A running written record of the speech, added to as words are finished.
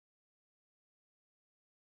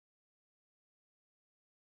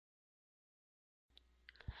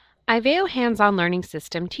IVEO Hands-On Learning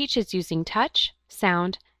System teaches using touch,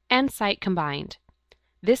 sound, and sight combined.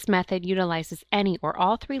 This method utilizes any or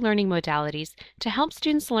all three learning modalities to help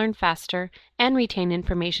students learn faster and retain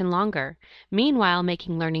information longer, meanwhile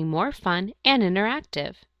making learning more fun and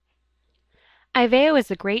interactive. IVEO is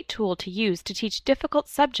a great tool to use to teach difficult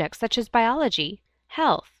subjects such as biology,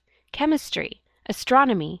 health, chemistry,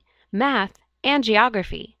 astronomy, math, and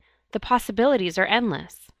geography. The possibilities are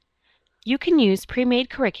endless. You can use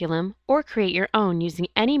pre-made curriculum or create your own using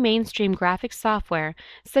any mainstream graphics software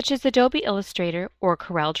such as Adobe Illustrator or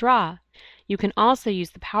CorelDRAW. You can also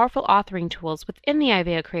use the powerful authoring tools within the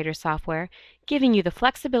IVEO Creator Software, giving you the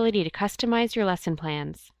flexibility to customize your lesson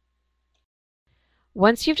plans.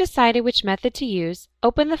 Once you've decided which method to use,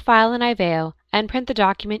 open the file in IVEO and print the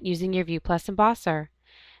document using your Viewplus Embosser.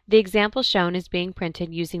 The example shown is being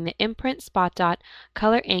printed using the Emprint SpotDot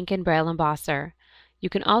color ink and Braille embosser. You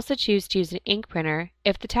can also choose to use an ink printer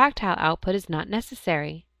if the tactile output is not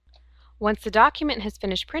necessary. Once the document has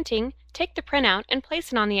finished printing, take the printout and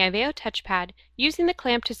place it on the IVEO touchpad using the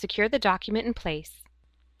clamp to secure the document in place.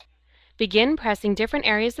 Begin pressing different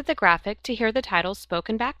areas of the graphic to hear the titles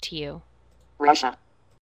spoken back to you. Russia,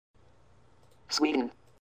 Sweden,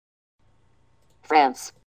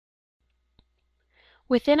 France.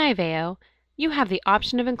 Within IVEO, you have the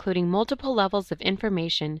option of including multiple levels of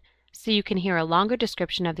information so you can hear a longer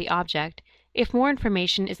description of the object if more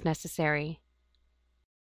information is necessary.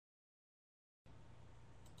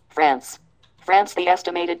 France. France, the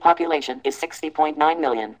estimated population is 60.9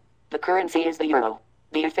 million. The currency is the euro.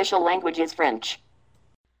 The official language is French.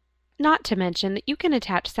 Not to mention that you can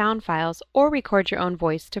attach sound files or record your own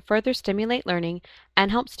voice to further stimulate learning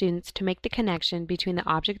and help students to make the connection between the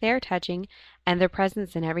object they are touching and their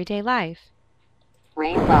presence in everyday life.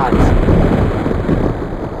 Rain clouds.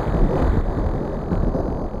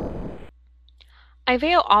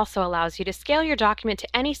 IVEO also allows you to scale your document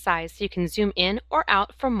to any size so you can zoom in or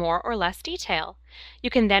out for more or less detail. You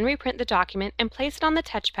can then reprint the document and place it on the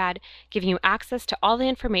touchpad, giving you access to all the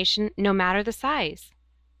information no matter the size.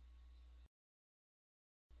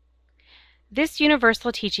 This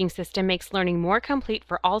universal teaching system makes learning more complete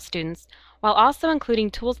for all students, while also including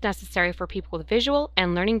tools necessary for people with visual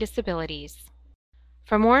and learning disabilities.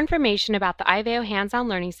 For more information about the IVEO Hands-On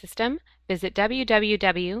Learning System, visit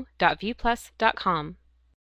www.viewplus.com.